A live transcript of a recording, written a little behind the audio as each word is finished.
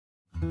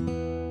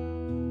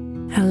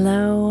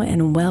Hello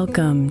and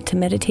welcome to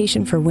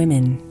Meditation for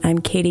Women. I'm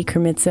Katie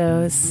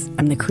Kremitzos.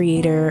 I'm the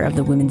creator of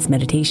the Women's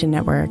Meditation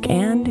Network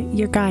and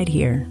your guide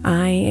here.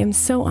 I am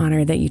so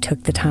honored that you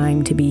took the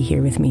time to be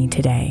here with me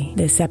today.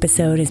 This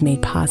episode is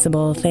made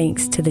possible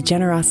thanks to the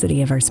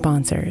generosity of our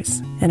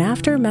sponsors. And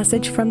after a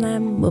message from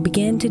them, we'll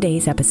begin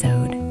today's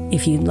episode.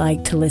 If you'd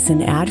like to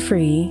listen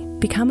ad-free,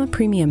 become a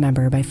premium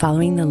member by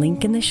following the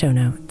link in the show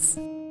notes.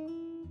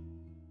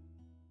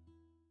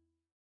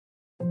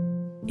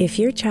 If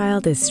your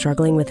child is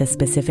struggling with a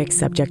specific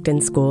subject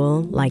in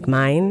school, like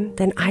mine,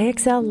 then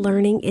IXL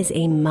Learning is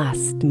a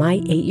must. My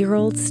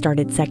 8-year-old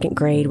started second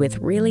grade with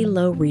really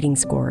low reading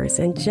scores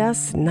and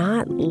just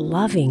not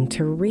loving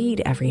to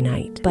read every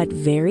night. But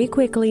very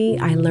quickly,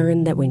 I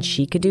learned that when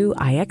she could do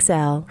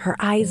IXL, her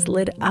eyes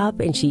lit up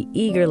and she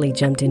eagerly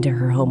jumped into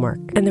her homework.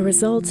 And the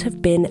results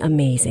have been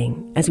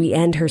amazing. As we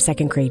end her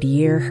second grade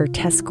year, her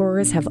test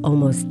scores have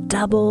almost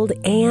doubled,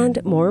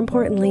 and more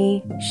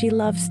importantly, she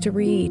loves to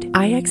read.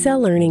 IXL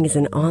Learning is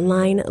an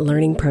online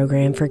learning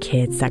program for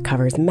kids that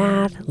covers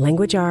math,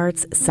 language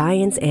arts,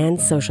 science, and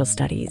social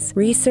studies.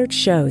 Research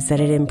shows that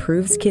it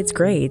improves kids'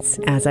 grades,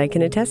 as I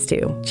can attest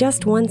to.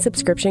 Just one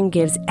subscription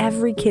gives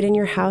every kid in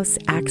your house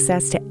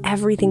access to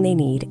everything they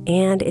need,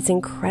 and it's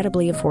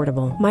incredibly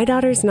affordable. My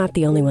daughter's not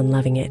the only one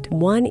loving it.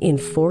 1 in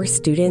 4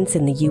 students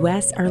in the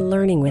U.S. are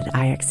learning with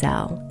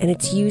IXL, and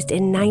it's used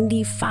in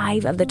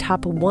 95 of the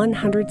top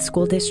 100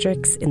 school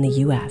districts in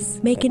the U.S.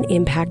 Make an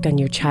impact on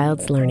your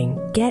child's learning.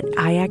 Get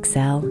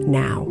IXL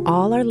now.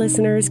 All our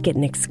listeners get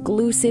an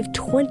exclusive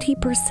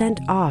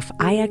 20% off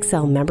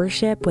IXL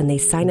membership when they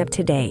sign up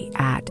today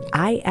at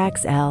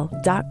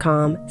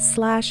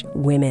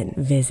IXL.com/women.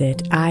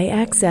 Visit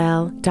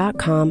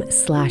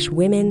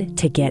IXL.com/women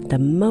to get the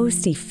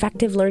most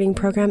effective learning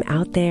program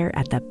out there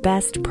at the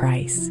best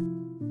price.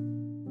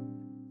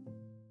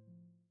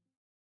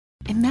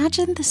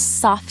 Imagine the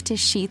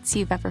softest sheets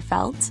you've ever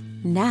felt.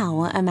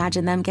 Now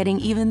imagine them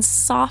getting even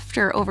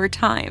softer over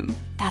time.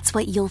 That's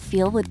what you'll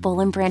feel with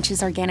Boll &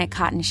 Branch's organic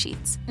cotton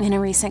sheets. In a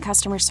recent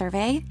customer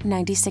survey,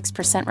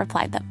 96%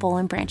 replied that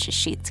Boll & Branch's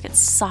sheets get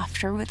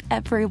softer with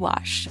every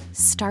wash.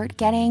 Start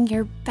getting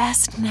your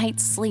best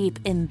night's sleep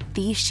in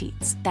these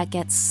sheets that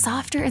get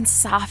softer and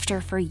softer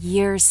for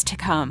years to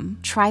come.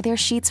 Try their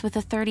sheets with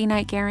a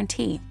 30-night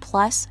guarantee,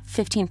 plus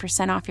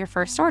 15% off your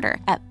first order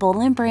at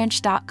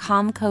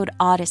bollandbranch.com code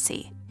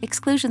Odyssey.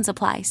 Exclusions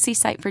apply. See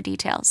site for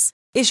details.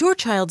 Is your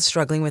child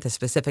struggling with a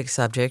specific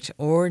subject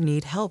or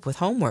need help with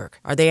homework?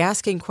 Are they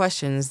asking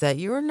questions that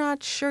you're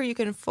not sure you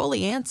can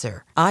fully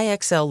answer?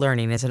 IXL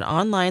Learning is an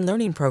online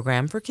learning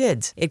program for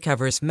kids. It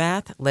covers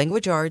math,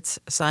 language arts,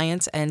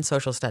 science, and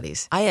social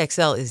studies.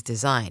 IXL is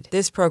designed.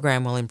 This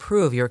program will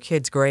improve your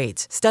kids'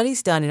 grades.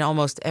 Studies done in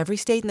almost every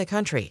state in the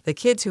country. The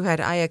kids who had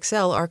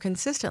IXL are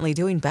consistently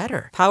doing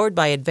better. Powered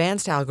by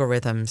advanced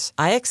algorithms,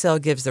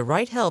 IXL gives the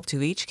right help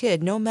to each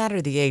kid no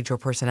matter the age or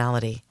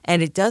personality.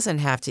 And it doesn't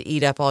have to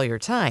eat up all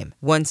your time.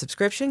 One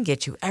subscription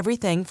gets you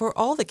everything for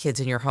all the kids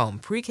in your home,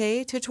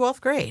 pre-K to 12th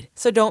grade.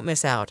 So don't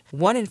miss out.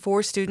 1 in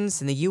 4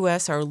 students in the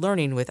U.S. are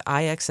learning with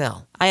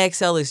IXL.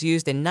 IXL is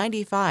used in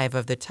 95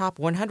 of the top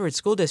 100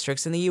 school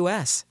districts in the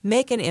U.S.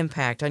 Make an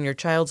impact on your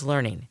child's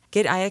learning.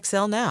 Get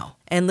IXL now.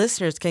 And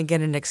listeners can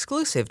get an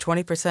exclusive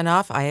 20%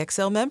 off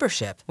IXL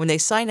membership when they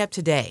sign up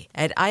today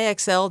at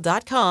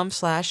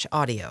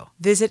IXL.com/audio.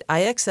 Visit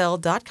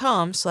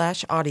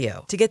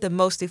IXL.com/audio to get the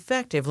most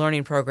effective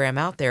learning program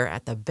out there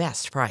at the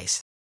best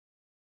price.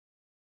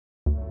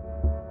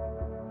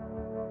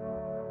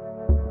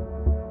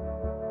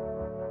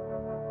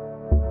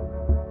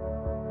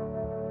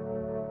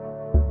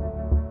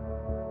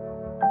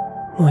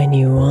 When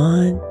you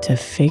want to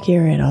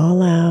figure it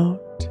all out,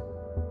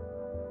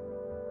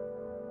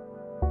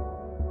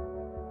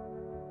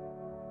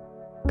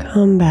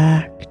 come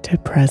back to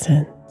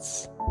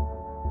presence.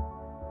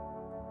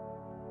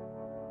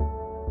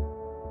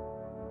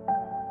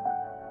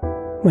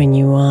 When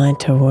you want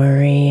to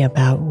worry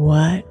about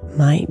what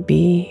might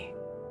be,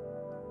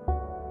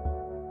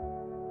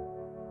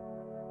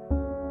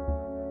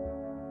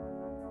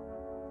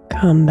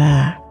 come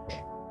back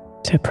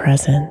to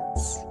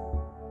presence.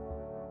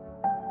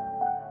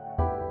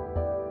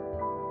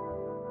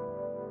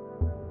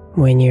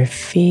 When you're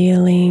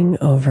feeling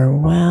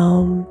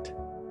overwhelmed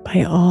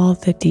by all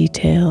the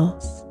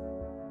details,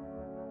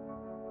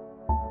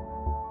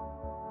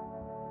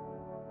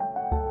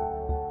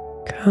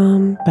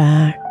 come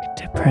back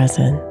to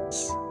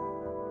presence.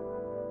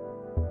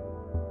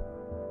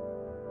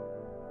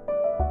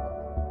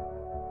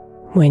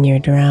 When you're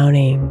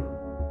drowning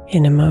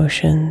in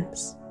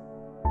emotions,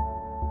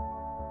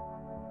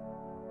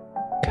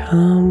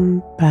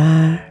 come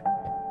back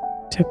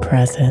to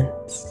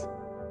presence.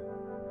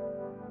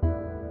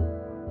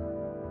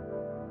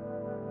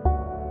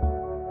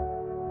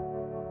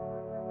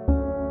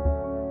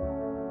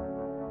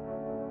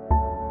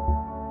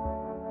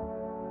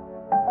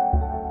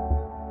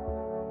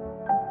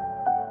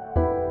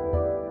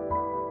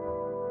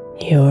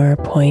 Your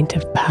point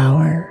of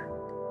power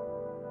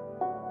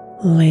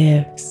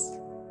lives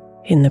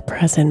in the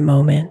present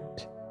moment.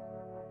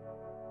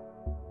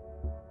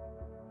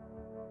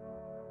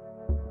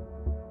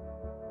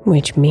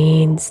 which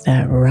means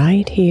that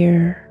right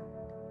here,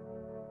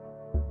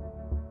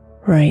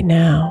 right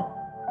now,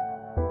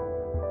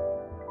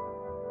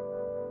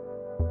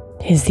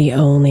 is the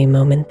only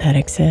moment that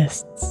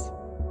exists.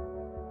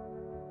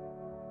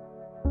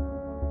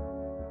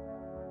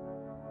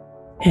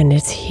 And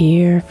it's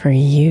here for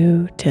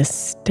you to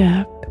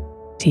step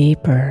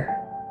deeper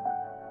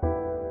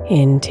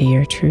into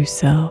your true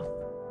self.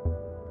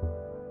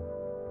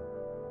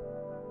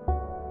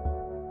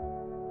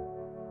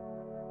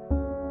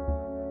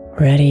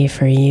 Ready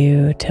for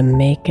you to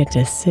make a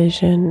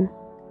decision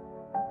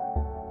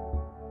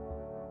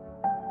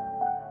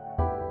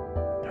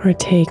or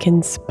take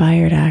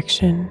inspired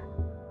action,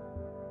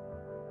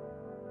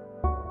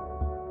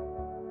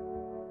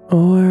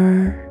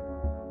 or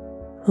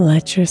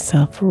let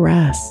yourself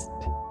rest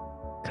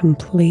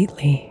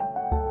completely.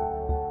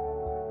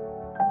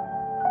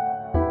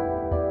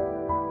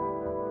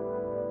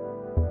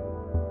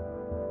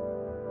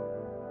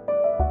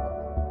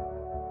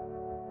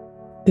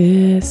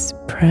 This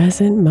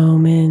present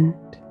moment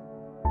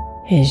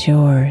is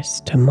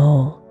yours to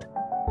mold.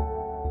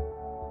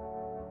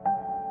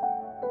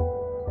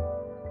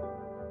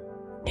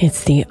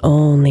 It's the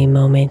only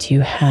moment you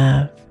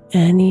have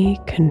any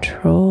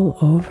control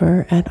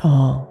over at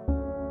all.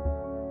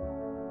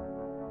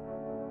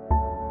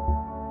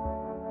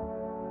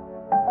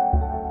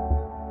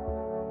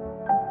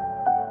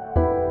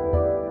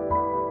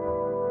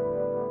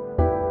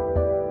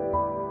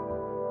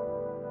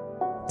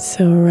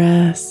 So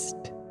rest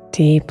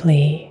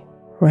deeply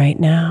right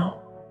now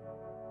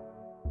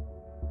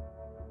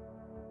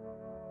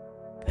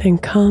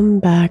and come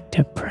back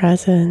to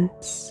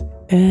presence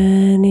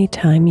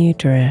anytime you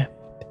drift.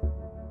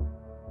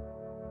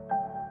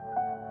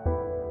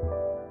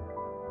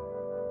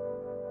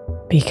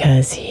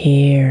 Because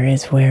here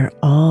is where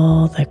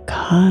all the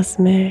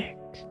cosmic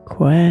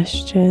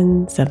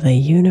questions of the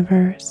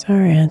universe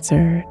are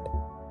answered.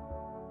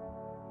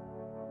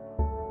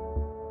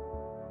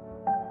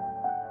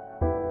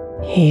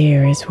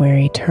 Here is where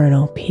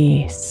eternal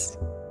peace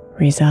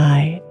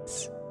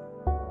resides.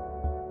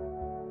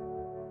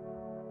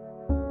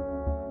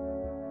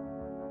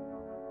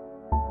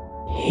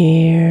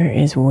 Here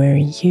is where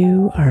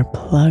you are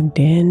plugged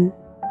in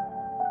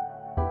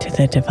to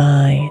the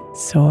divine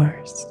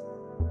source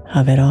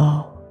of it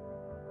all.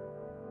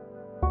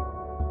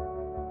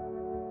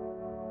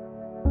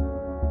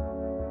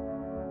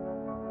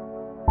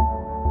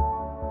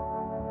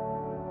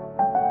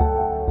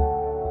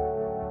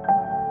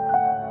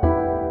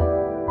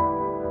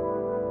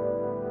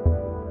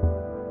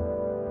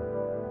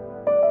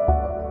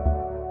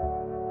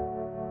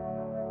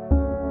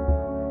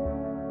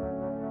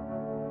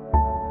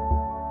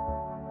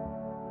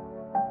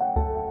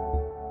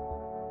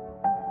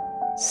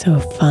 So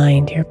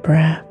find your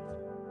breath.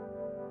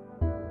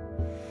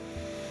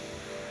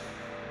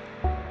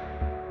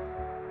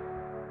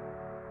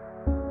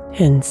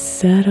 And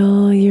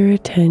settle your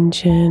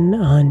attention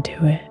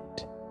onto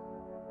it.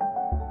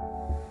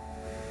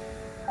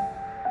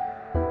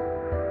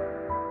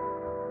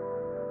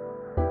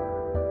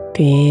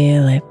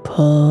 Feel it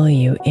pull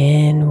you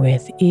in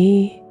with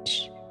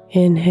each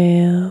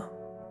inhale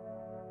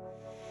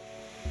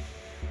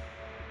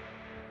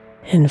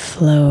and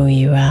flow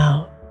you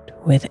out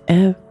with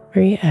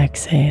every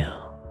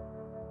exhale.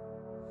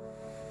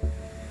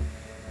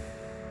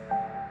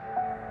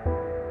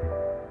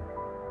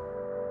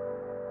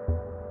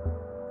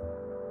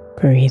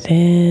 Breathe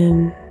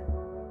in.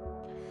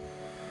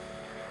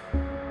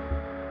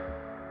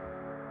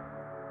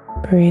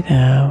 Breathe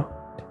out.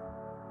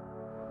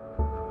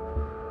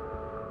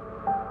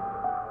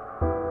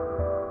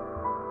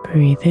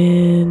 Breathe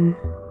in.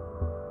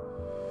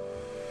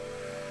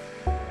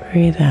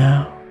 Breathe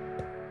out.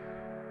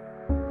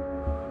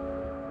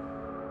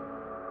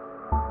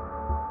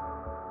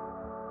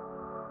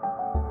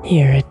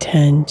 Your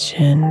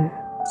attention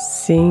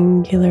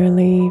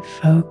singularly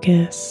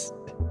focused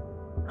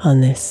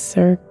on this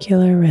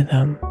circular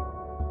rhythm.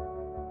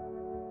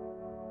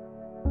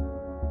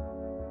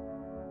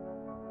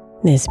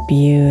 This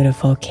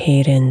beautiful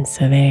cadence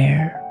of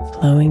air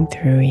flowing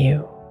through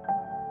you.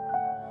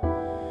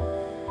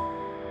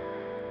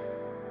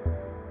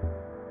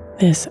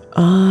 This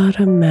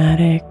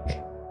automatic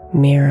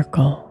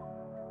miracle,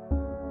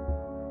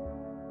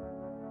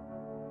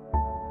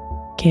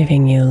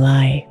 giving you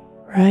life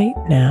right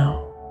now.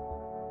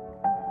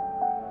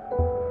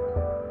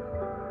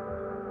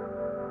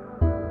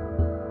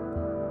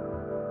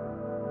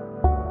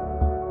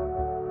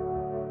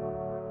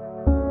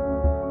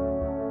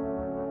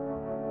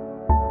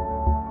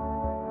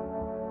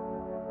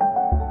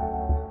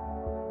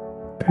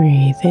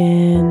 Breathe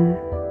in.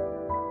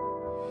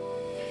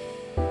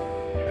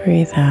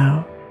 Breathe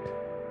out.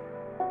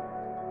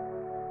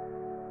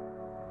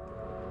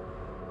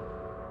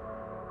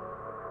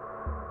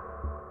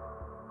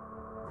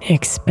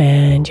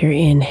 Expand your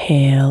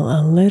inhale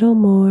a little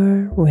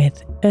more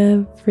with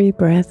every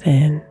breath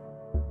in.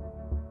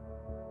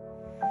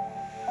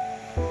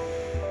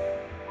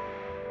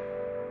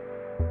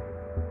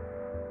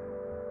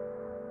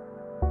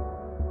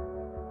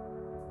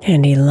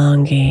 And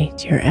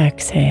elongate your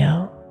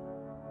exhale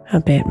a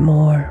bit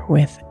more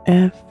with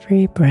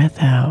every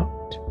breath out.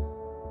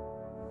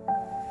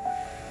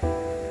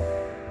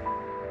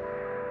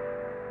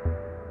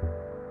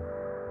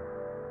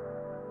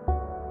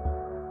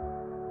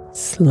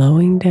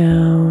 Slowing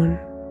down,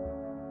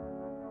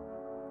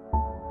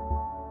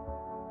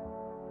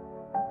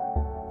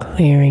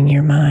 clearing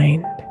your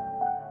mind,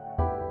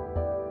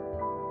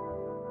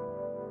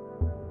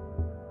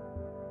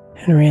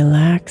 and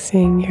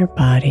relaxing your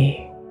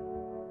body.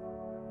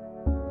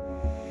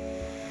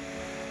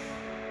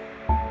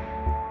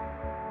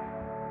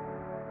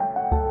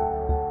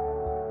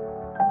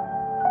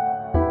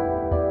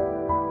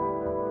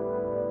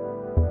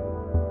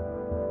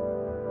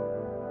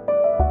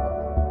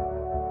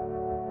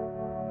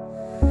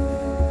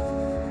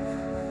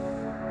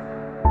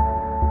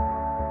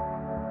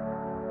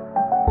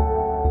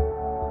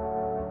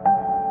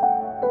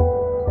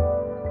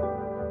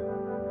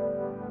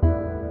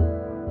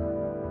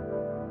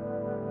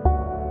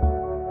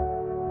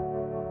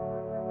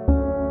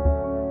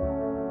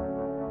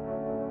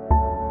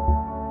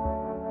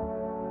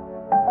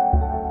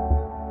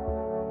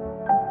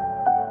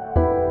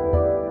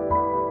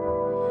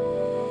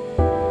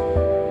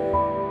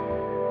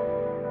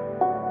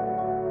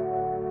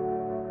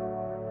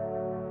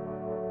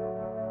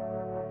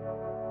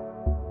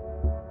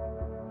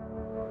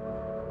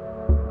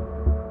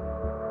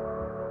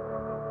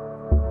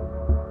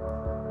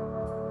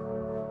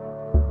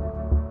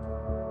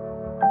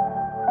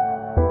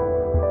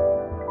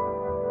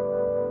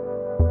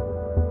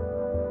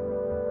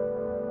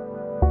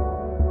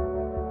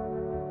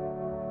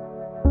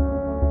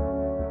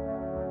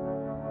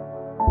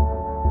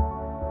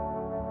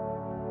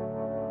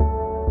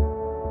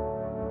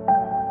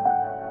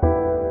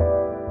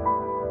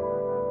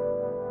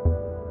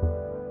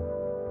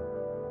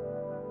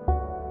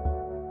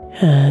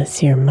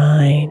 As your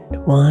mind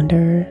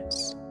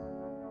wanders,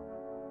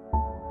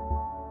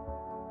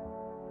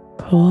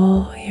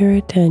 pull your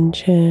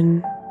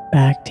attention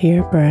back to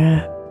your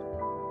breath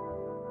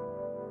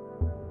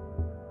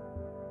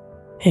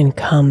and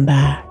come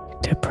back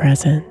to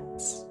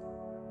presence.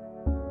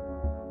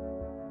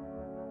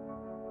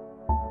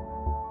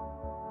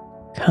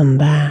 Come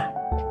back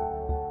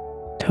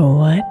to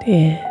what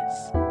is.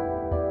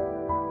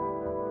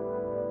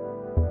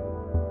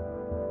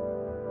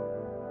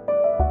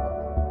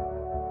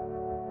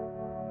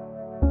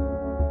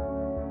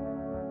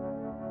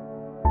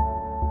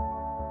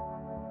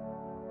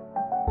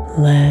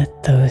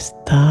 Let those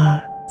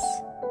thoughts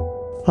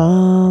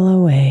fall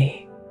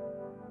away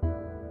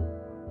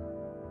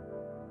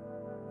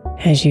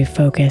as you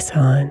focus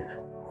on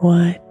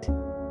what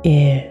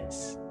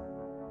is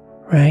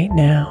right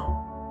now.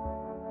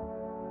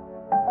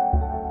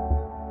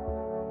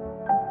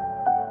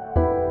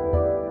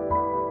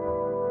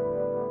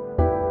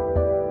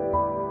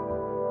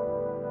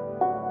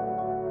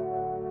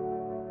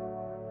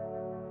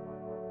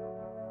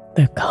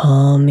 The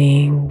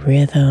calming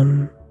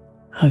rhythm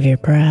of your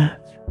breath.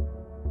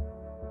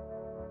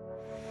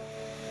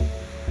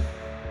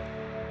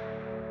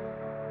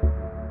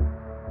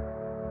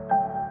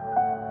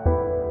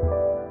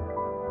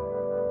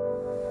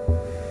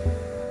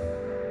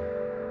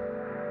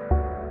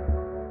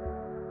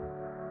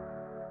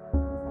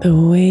 The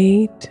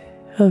weight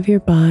of your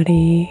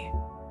body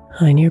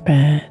on your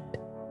bed.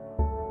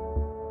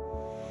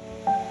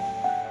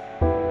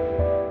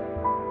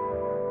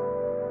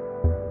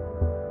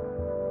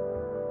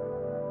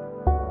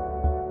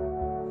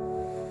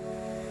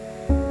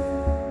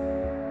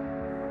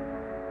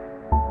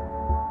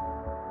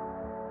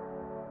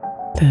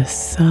 The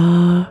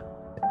soft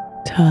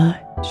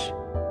touch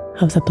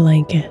of the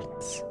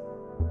blankets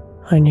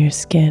on your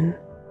skin.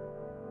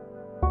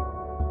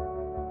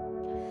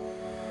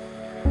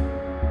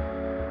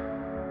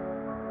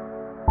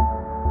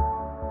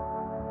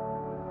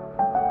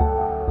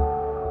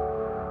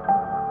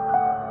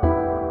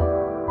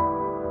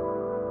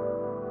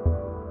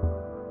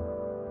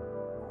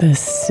 The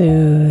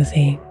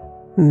soothing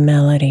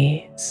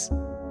melodies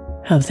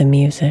of the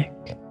music.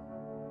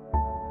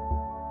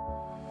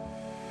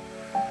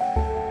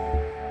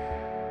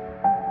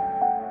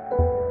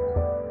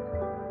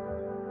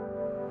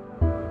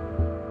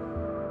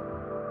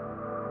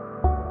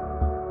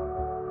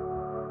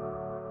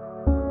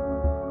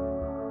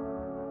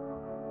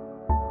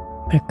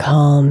 The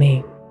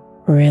calming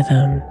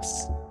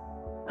rhythms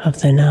of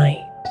the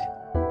night.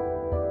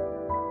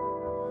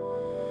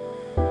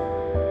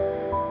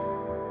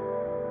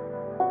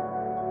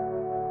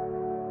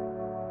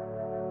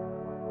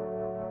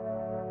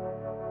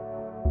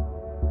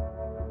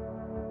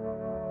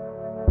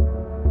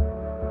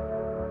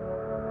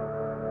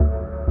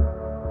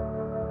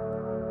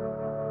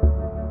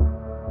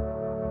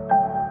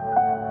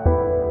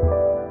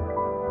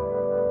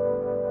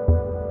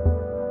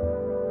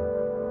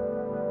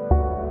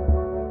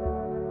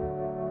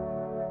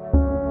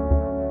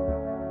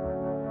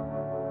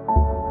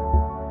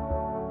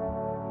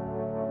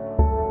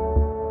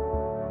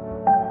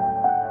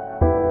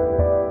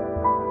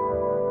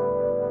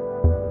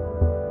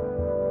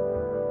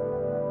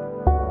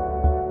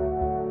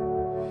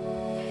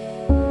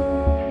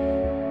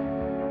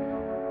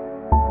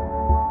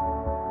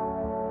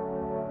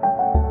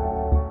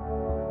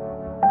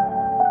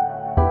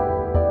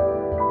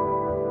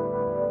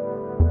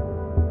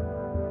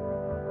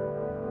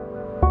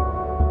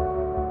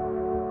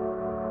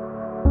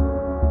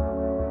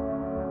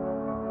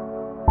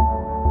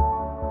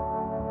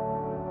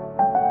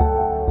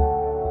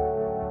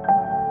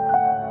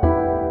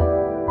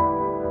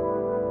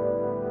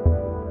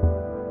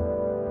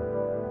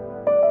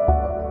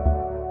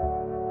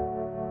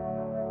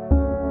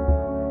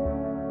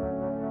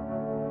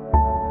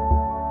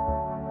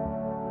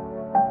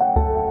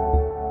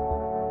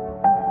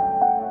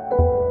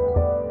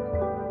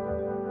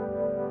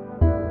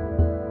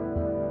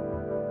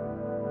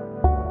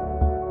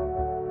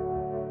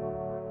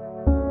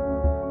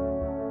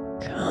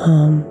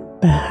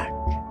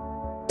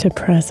 to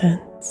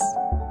presence.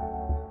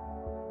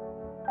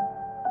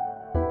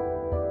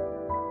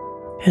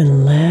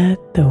 And let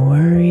the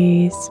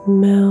worries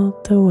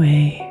melt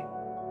away.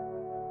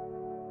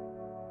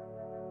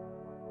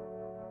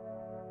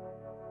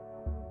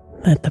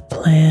 Let the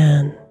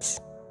plans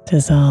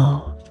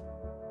dissolve.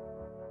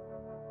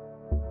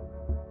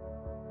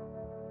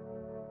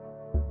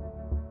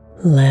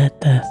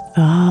 Let the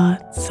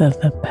thoughts of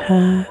the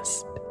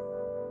past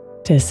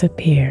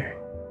disappear.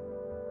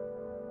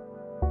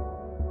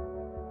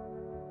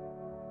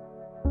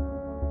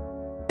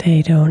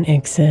 They don't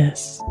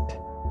exist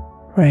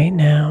right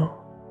now.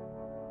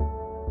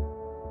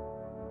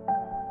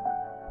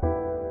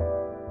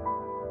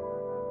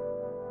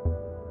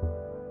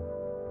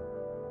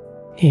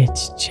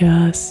 It's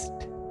just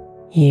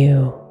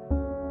you.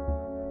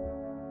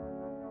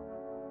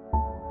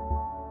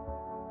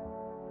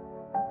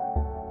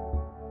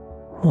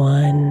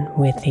 One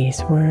with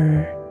these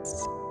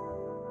words.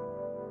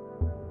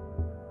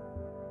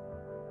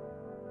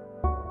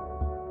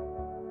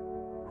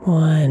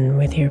 One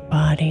with your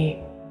body.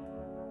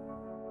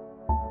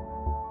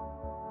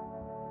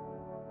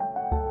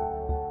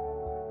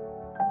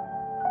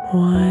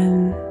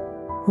 One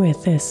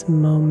with this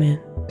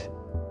moment.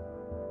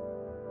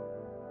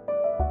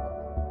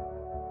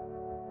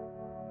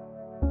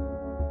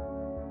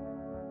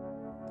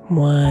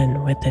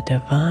 One with the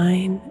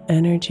divine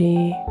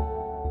energy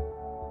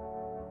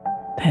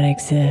that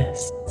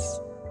exists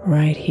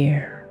right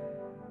here.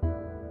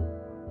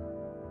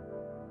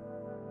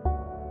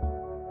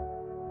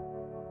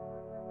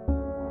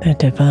 The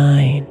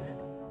divine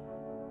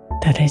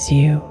that is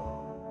you.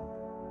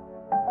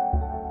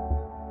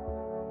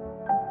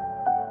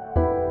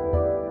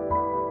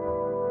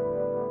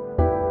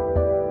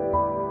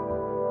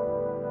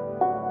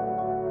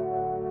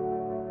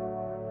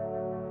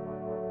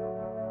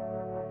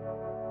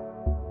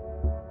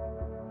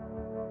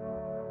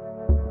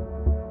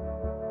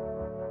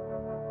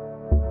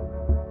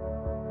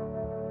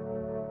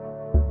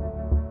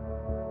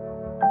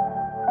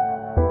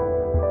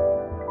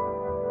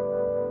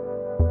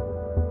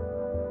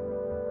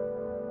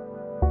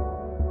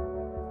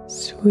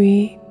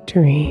 Sweet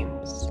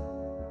dreams,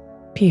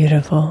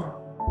 beautiful.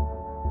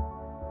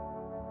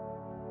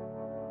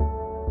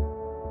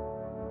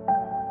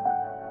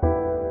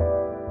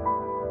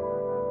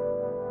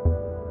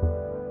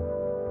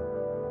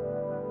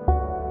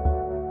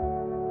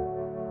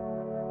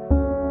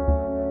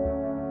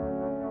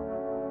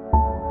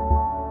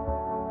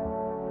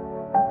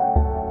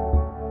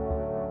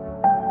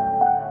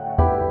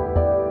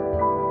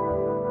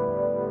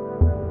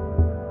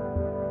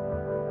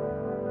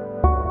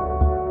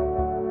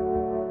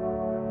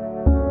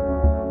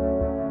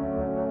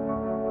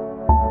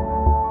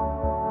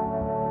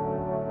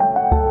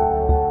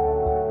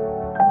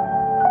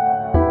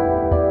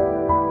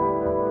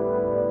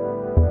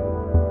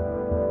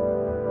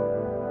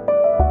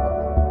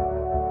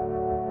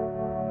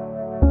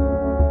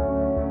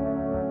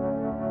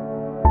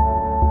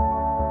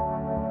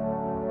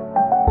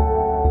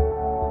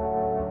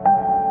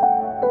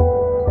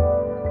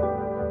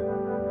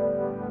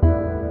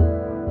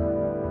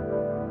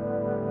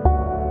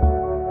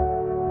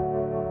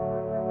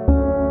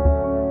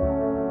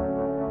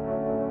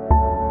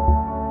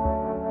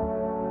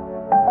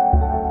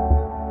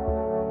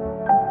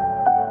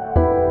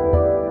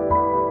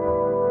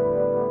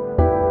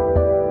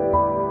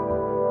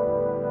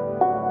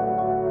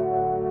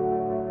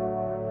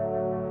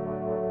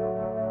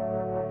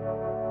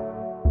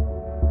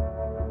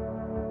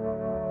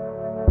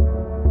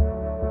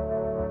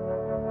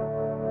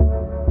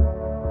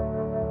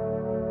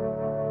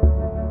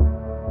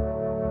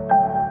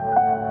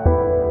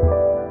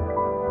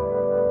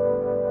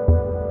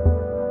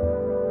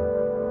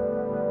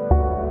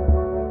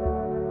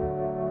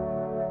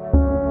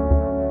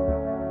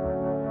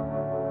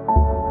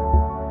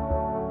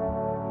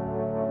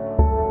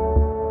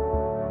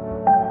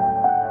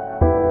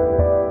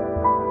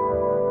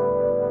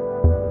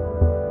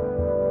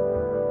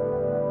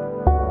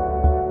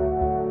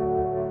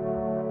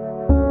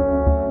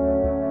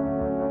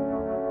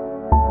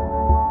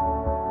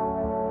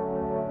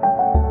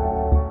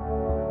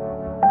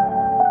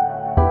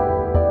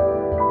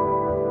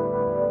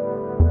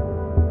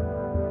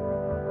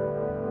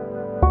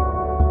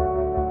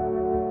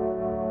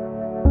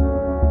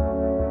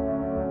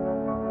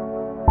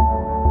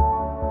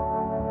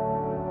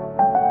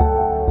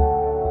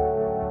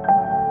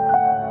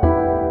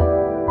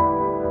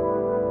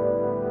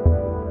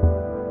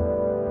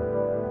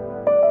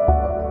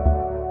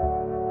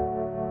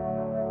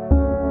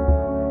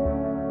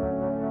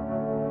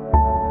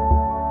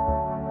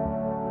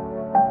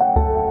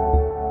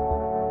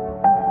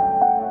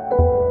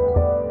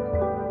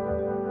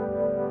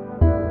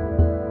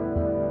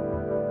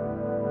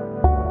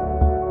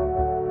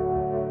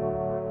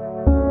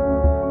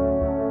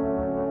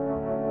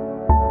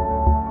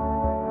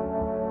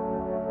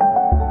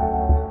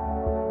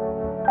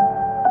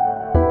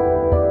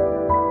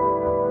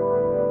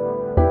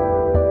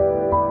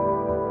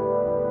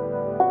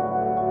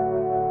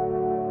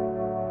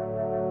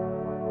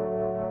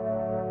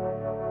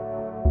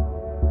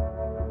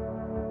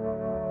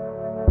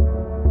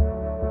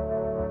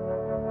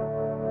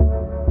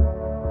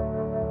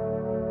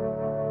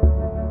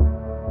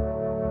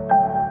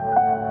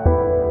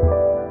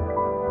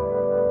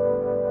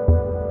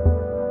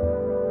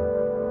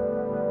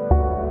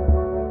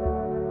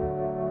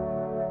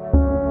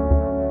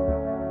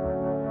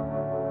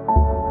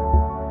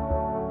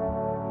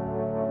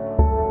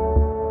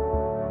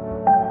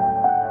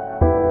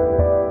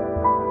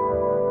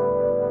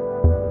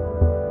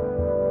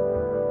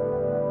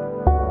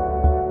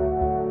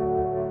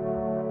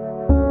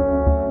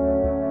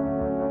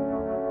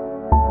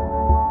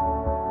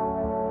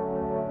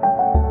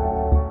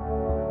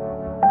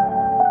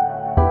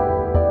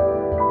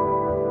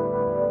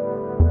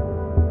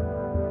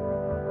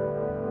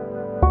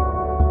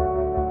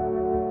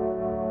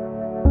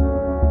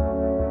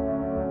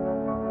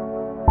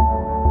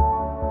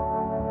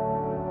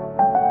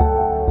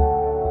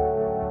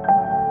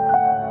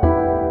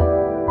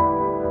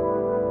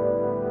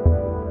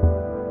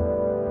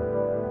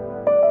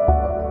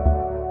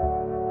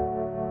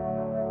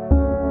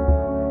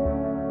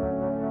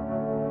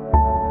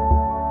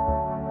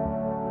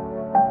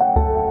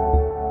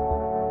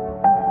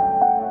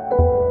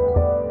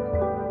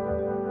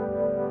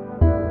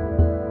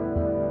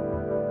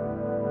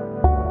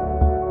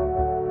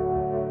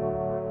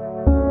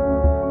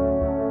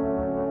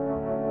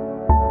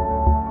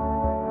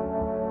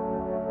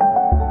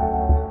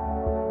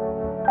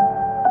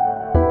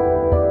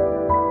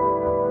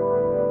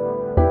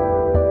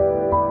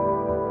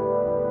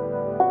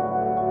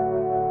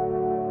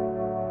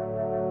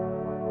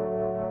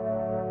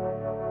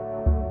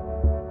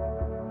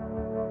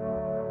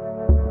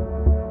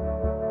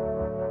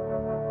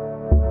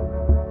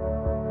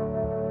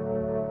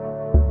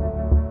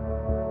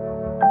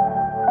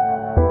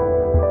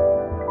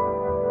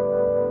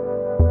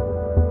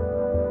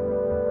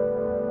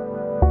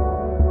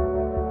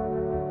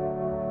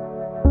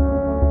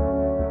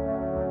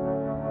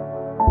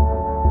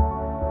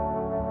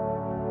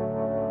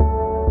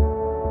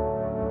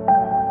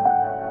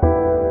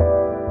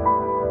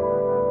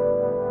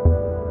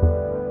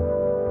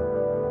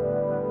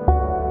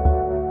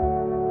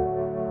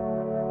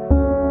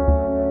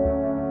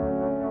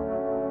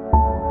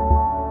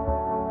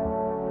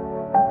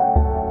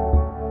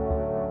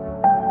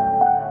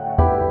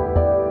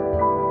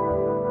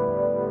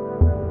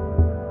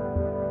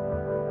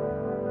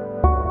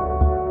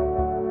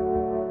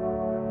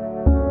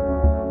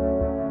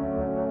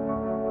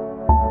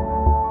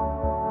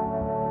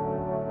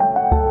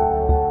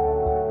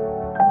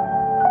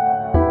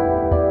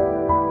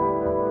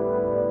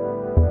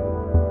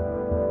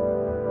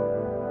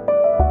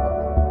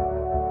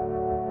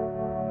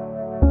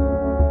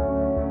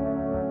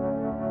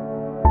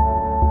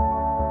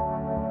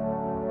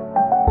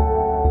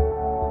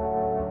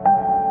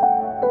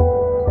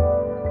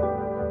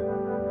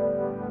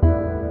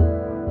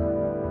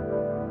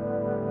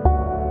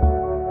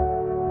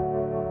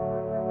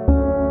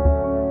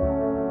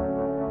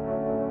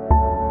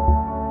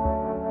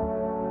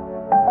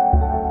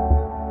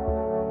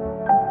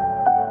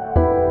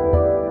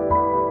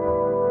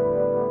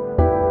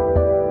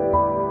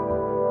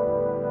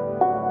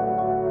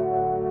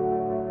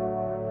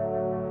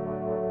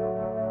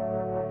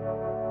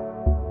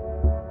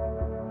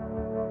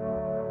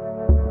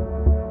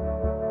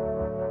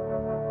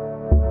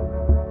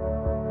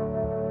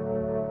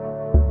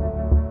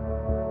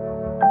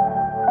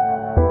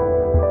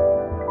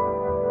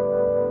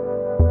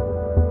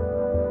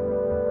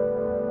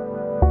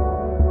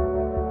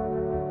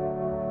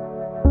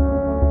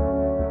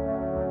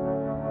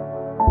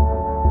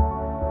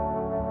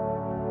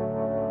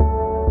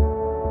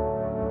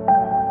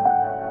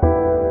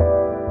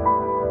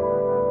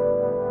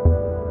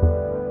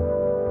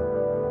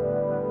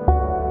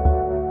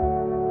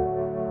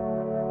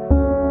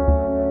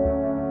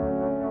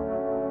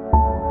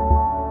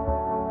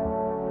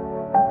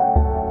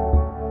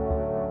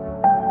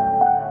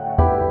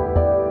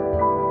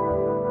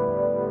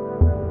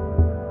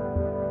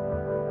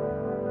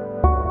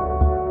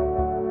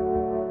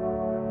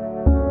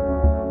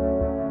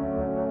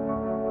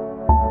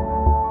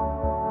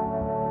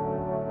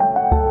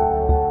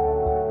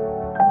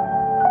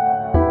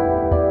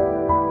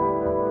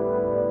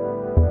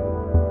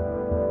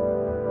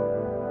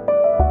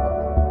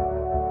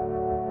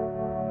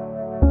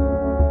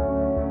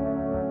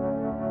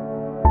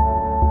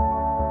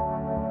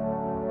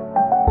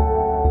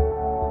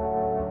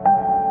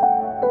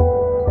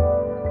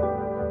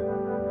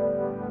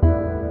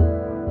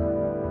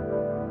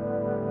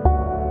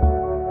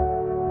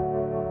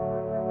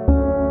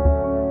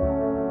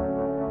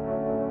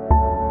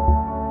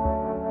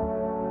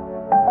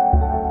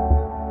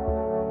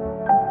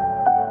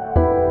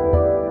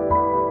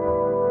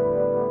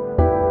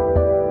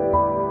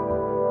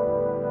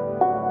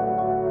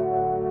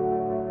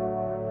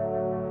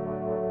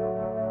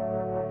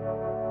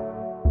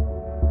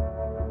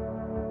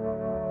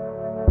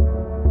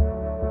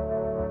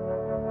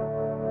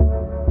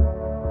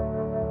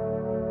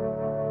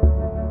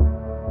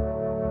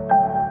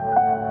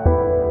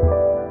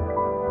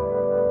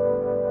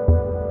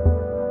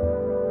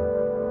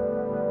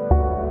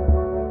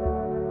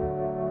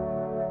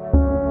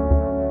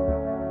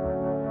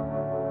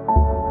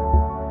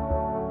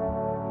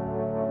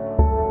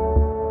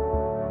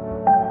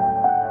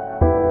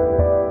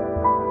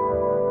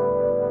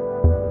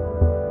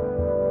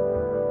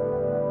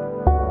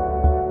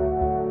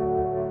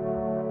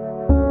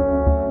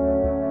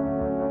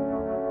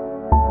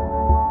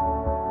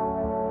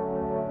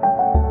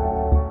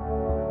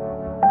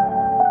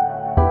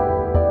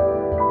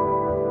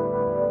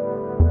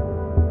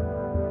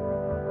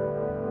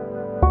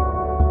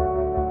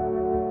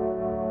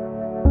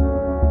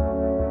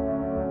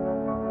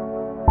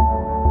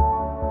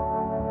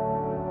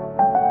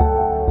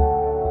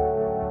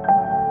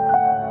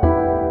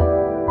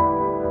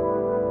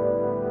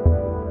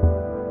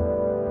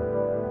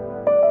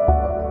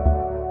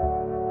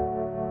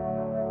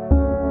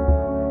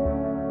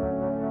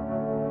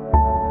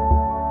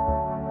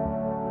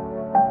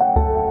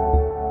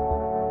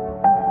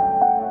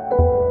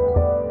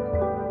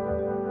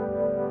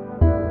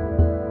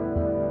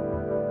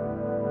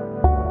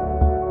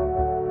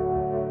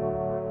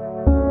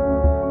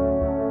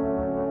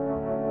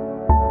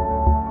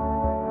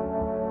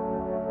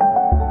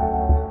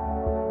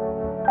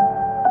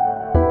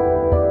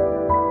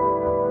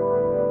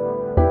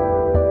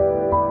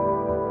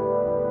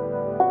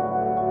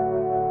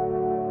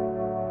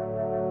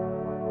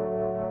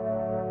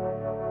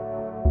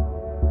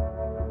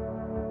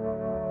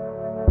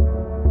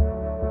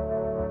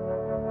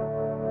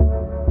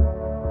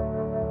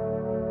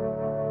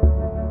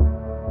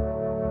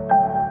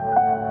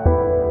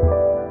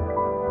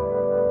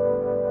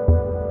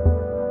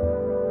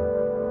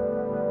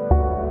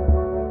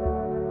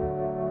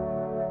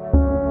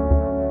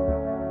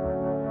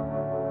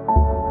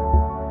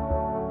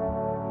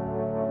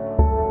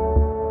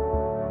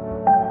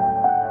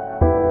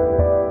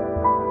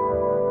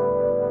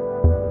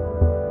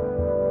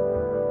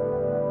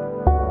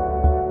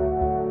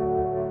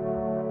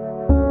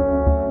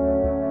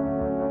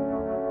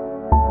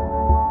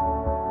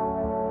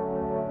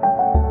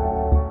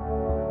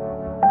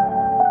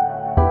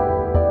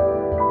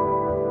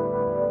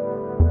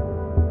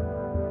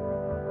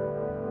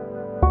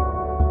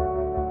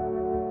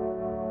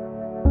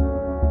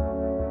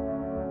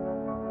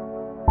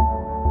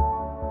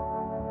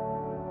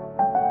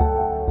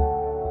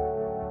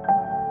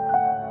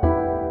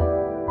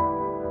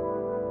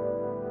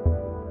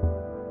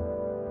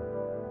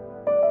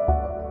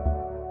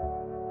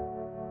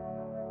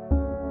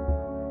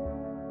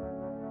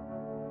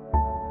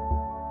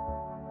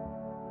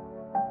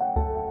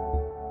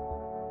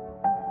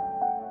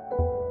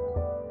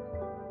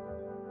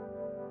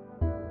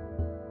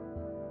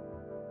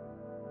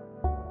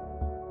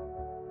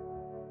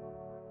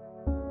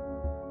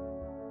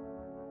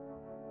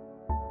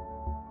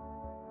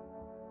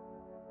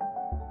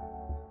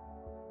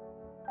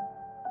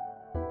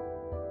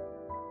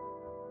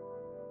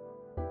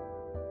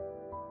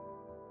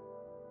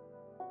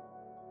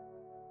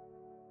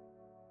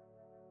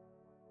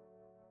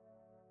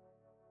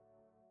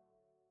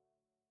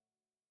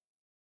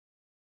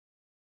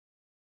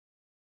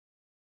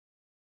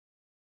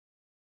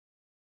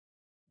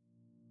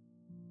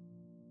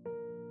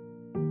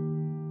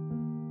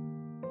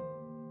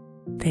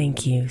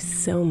 Thank you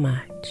so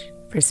much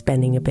for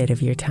spending a bit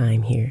of your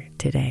time here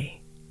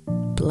today.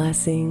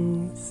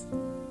 Blessings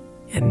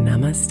and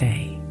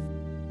namaste.